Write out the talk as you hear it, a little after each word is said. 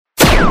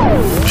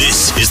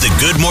This is the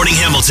Good Morning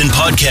Hamilton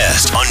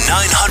podcast on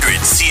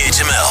 900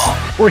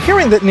 CHML. We're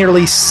hearing that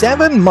nearly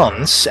 7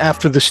 months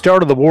after the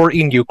start of the war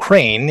in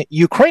Ukraine,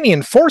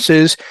 Ukrainian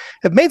forces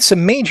have made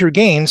some major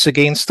gains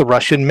against the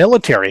Russian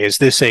military. Is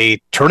this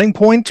a turning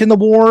point in the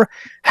war?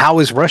 How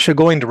is Russia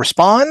going to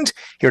respond?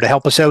 Here to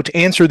help us out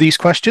answer these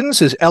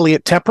questions is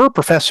Elliot Tepper,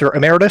 Professor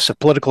Emeritus of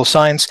Political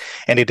Science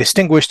and a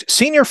distinguished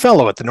senior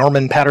fellow at the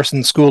Norman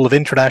Paterson School of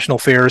International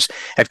Affairs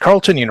at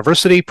Carleton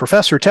University.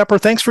 Professor Tepper,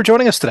 thanks for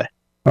joining us today.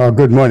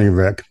 Good morning,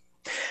 Rick.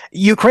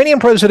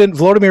 Ukrainian President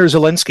Volodymyr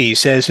Zelensky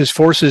says his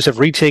forces have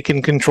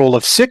retaken control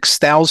of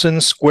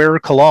 6,000 square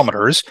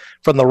kilometers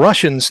from the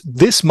Russians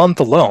this month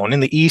alone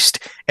in the east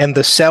and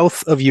the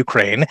south of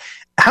Ukraine.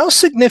 How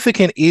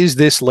significant is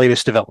this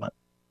latest development?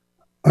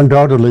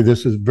 Undoubtedly,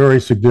 this is very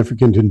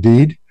significant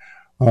indeed.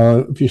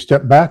 If you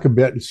step back a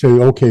bit and say,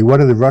 okay, what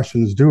are the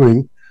Russians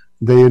doing?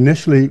 They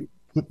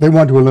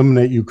want to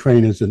eliminate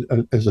Ukraine as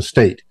a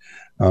state.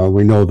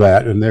 We know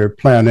that, and their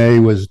plan A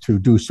was to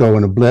do so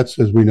in a blitz,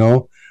 as we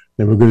know.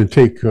 They were going to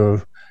take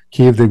Kyiv,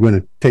 they were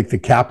going to take the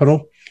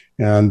capital,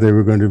 and they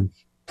were going to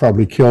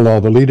probably kill all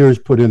the leaders,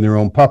 put in their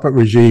own puppet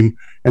regime,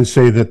 and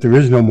say that there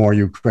is no more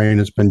Ukraine.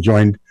 It's been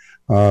joined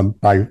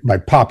by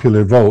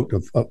popular vote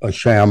of a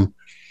sham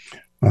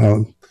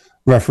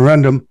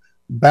referendum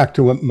back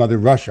to Mother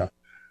Russia.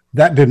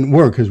 That didn't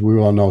work, as we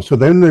all know. So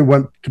then they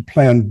went to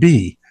plan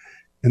B,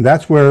 and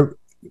that's where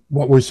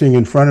what we're seeing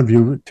in front of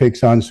you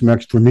takes on some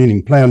extra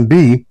meaning. Plan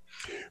B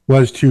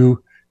was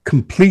to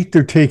complete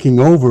their taking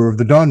over of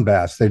the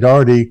Donbass. They'd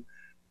already,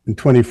 in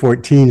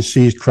 2014,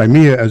 seized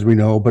Crimea, as we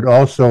know, but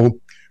also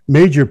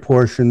major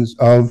portions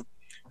of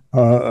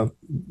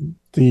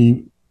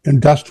the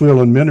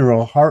industrial and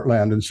mineral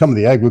heartland and some of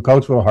the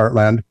agricultural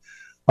heartland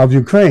of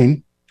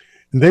Ukraine.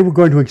 And they were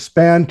going to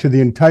expand to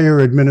the entire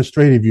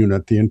administrative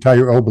unit, the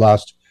entire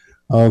oblast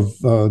of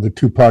the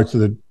two parts of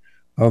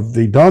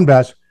the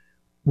Donbass.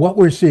 What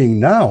we're seeing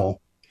now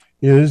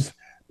is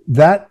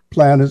that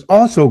plan is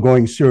also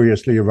going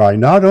seriously awry.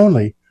 Not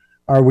only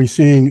are we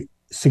seeing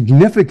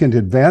significant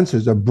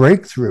advances, a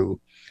breakthrough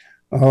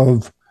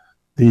of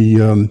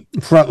the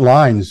front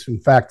lines, in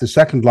fact, the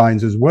second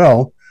lines as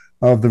well,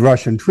 of the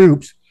Russian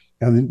troops,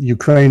 and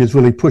Ukraine is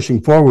really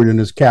pushing forward and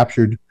has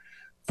captured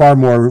far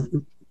more,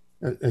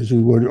 as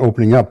you were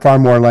opening up, far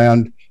more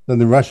land than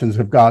the Russians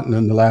have gotten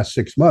in the last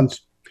 6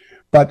 months.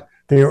 But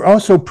they are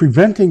also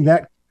preventing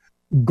that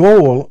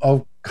goal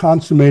of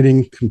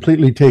consummating,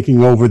 completely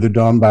taking over the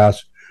Donbass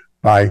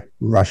by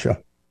Russia.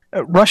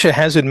 Russia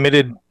has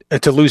admitted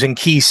to losing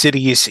key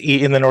cities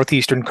in the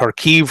northeastern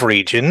Kharkiv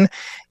region.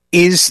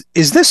 Is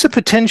this a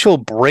potential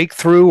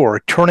breakthrough or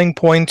a turning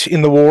point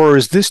in the war, or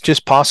is this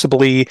just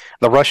possibly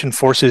the Russian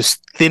forces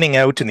thinning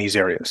out in these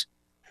areas?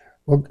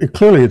 Well,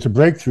 clearly it's a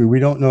breakthrough.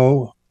 We don't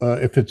know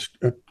if it's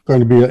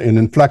going to be an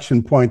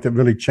inflection point that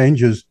really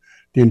changes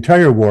the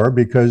entire war,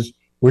 because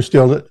we're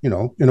still,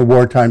 in a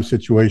wartime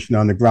situation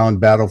on the ground.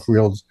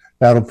 Battlefield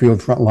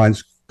front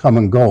lines come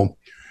and go.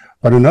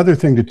 But another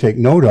thing to take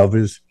note of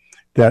is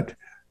that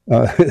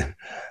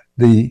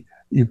the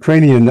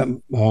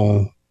Ukrainian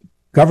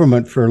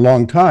government for a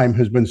long time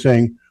has been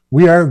saying,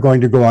 we are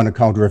going to go on a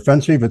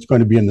counteroffensive. It's going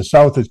to be in the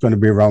south. It's going to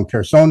be around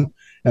Kherson.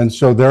 And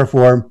so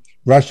therefore,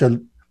 Russia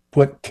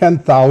put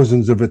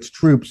 10,000s of its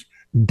troops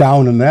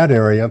down in that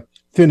area,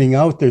 thinning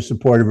out their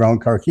support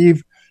around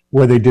Kharkiv,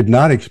 where they did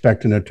not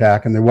expect an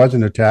attack, and there was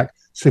an attack,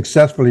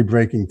 successfully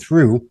breaking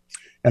through.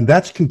 And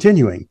that's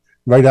continuing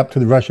right up to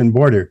the Russian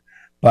border.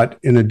 But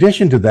in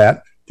addition to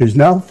that, there's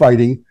now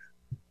fighting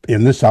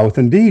in the south,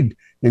 indeed,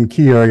 in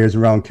key areas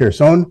around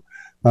Kherson,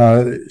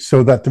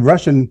 so that the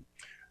Russian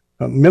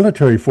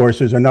military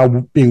forces are now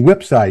being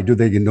whipside. Do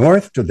they go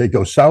north? Do they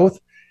go south?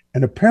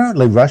 And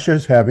apparently Russia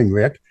is having,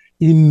 Rick,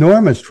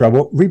 enormous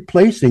trouble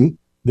replacing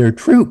their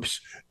troops.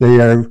 They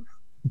are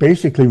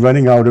basically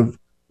running out of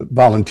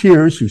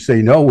volunteers who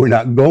say, no, we're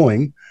not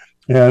going.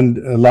 And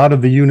a lot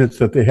of the units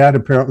that they had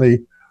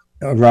apparently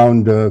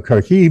around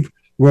Kharkiv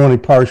were only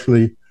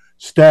partially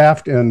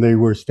staffed, and they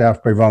were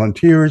staffed by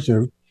volunteers.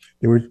 There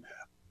were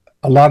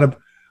a lot of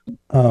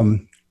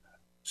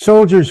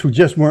soldiers who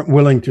just weren't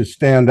willing to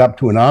stand up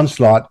to an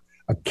onslaught,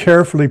 a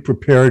carefully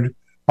prepared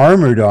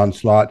armored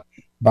onslaught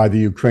by the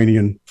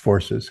Ukrainian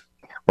forces.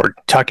 We're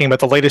talking about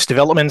the latest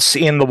developments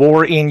in the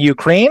war in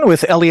Ukraine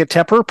with Elliot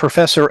Tepper,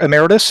 Professor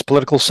Emeritus,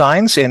 Political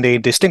Science, and a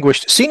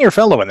distinguished senior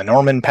fellow in the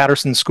Norman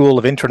Paterson School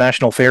of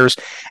International Affairs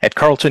at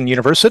Carleton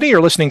University.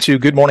 You're listening to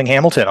Good Morning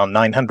Hamilton on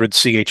 900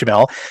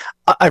 CHML.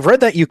 I've read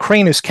that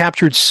Ukraine has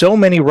captured so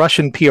many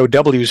Russian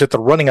POWs that they're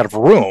running out of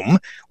room,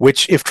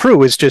 which, if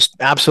true, is just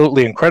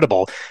absolutely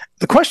incredible.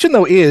 The question,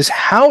 though, is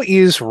how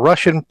is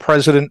Russian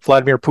President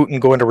Vladimir Putin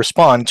going to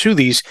respond to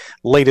these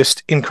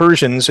latest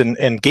incursions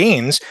and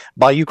gains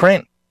by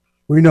Ukraine?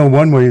 We know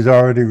one way he's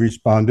already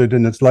responded,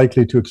 and it's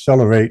likely to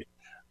accelerate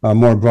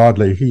more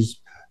broadly. He's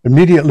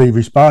immediately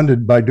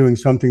responded by doing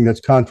something that's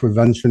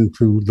contravention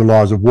to the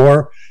laws of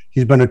war.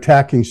 He's been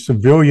attacking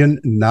civilian,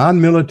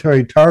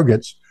 non-military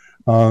targets,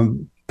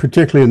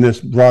 particularly in this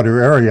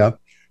broader area,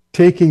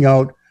 taking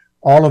out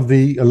all of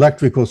the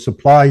electrical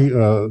supply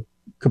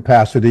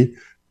capacity,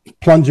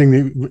 plunging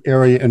the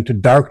area into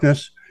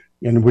darkness.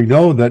 And we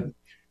know that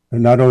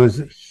not only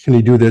can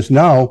he do this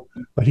now,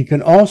 but he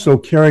can also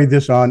carry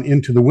this on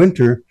into the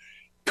winter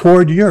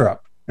toward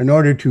Europe in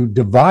order to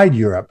divide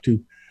Europe,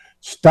 to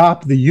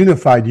stop the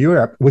unified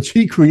Europe, which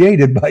he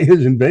created by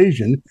his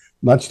invasion,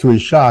 much to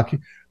his shock.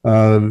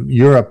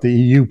 Europe, the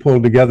EU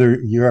pulled together,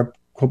 Europe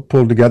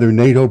pulled together,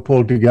 NATO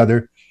pulled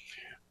together.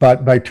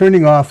 But by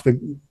turning off the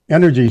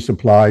energy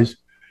supplies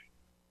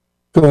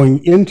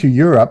going into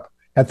Europe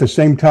at the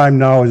same time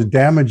now is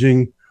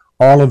damaging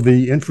all of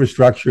the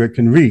infrastructure it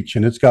can reach.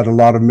 And it's got a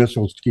lot of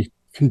missiles to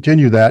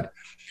continue that.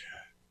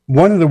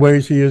 One of the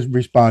ways he is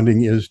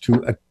responding is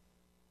to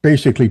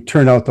basically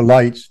turn out the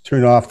lights,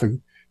 turn off the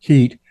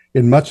heat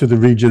in much of the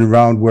region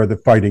around where the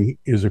fighting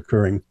is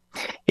occurring.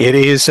 It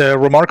is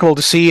remarkable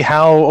to see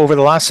how over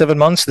the last 7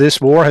 months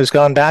this war has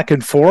gone back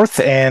and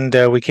forth, and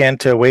we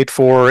can't wait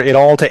for it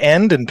all to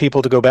end and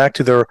people to go back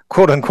to their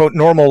quote-unquote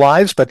normal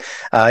lives, but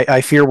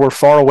I fear we're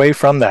far away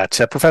from that.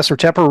 Professor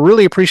Tepper,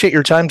 really appreciate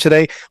your time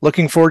today.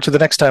 Looking forward to the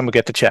next time we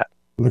get to chat.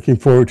 Looking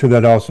forward to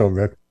that also,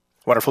 Rick.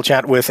 Wonderful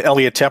chat with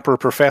Elliot Tepper,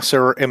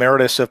 Professor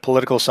Emeritus of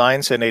Political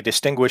Science and a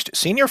Distinguished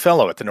Senior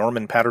Fellow at the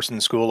Norman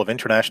Paterson School of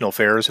International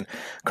Affairs and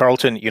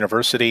Carleton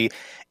University.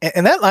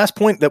 And that last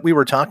point that we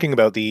were talking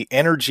about, the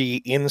energy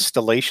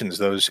installations,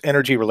 those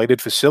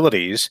energy-related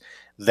facilities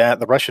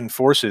that the Russian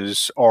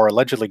forces are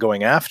allegedly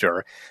going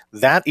after,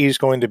 that is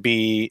going to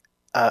be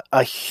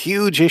a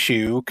huge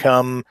issue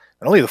come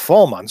not only the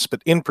fall months,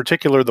 but in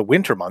particular the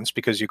winter months,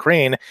 because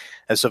Ukraine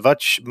has a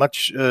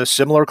much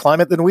similar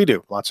climate than we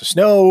do. Lots of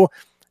snow,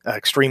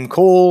 extreme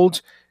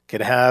cold,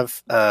 could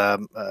have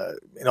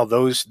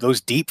those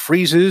deep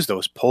freezes,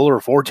 those polar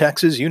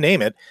vortexes, you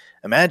name it.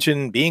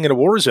 Imagine being in a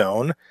war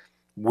zone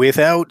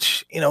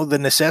without the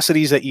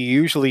necessities that you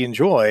usually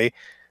enjoy,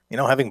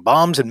 having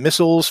bombs and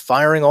missiles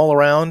firing all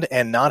around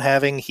and not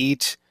having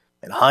heat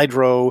and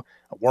hydro,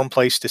 a warm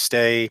place to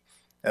stay.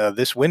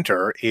 This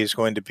winter is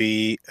going to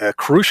be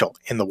crucial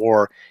in the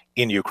war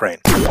in Ukraine.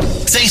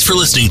 Thanks for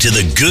listening to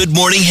the Good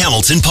Morning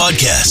Hamilton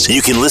podcast.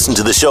 You can listen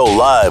to the show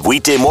live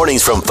weekday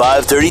mornings from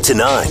 5:30 to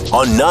 9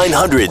 on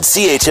 900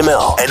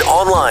 CHML and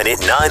online at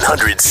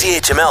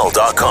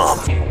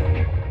 900CHML.com.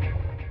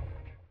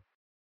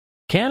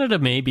 Canada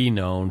may be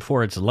known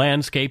for its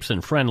landscapes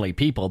and friendly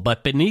people,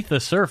 but beneath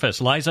the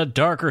surface lies a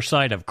darker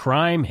side of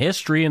crime,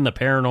 history, and the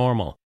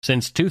paranormal.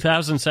 Since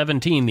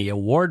 2017, the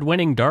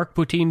award-winning Dark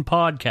Poutine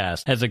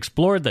podcast has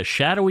explored the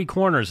shadowy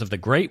corners of the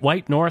Great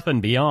White North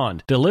and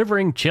beyond,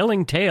 delivering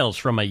chilling tales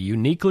from a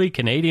uniquely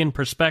Canadian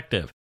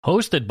perspective.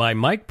 Hosted by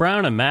Mike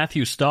Brown and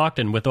Matthew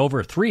Stockton with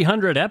over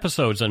 300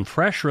 episodes and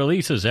fresh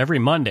releases every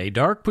Monday,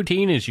 Dark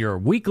Poutine is your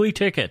weekly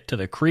ticket to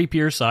the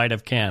creepier side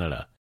of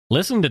Canada.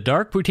 Listen to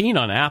Dark Poutine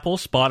on Apple,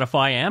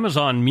 Spotify,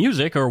 Amazon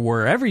Music, or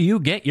wherever you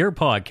get your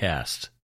podcasts.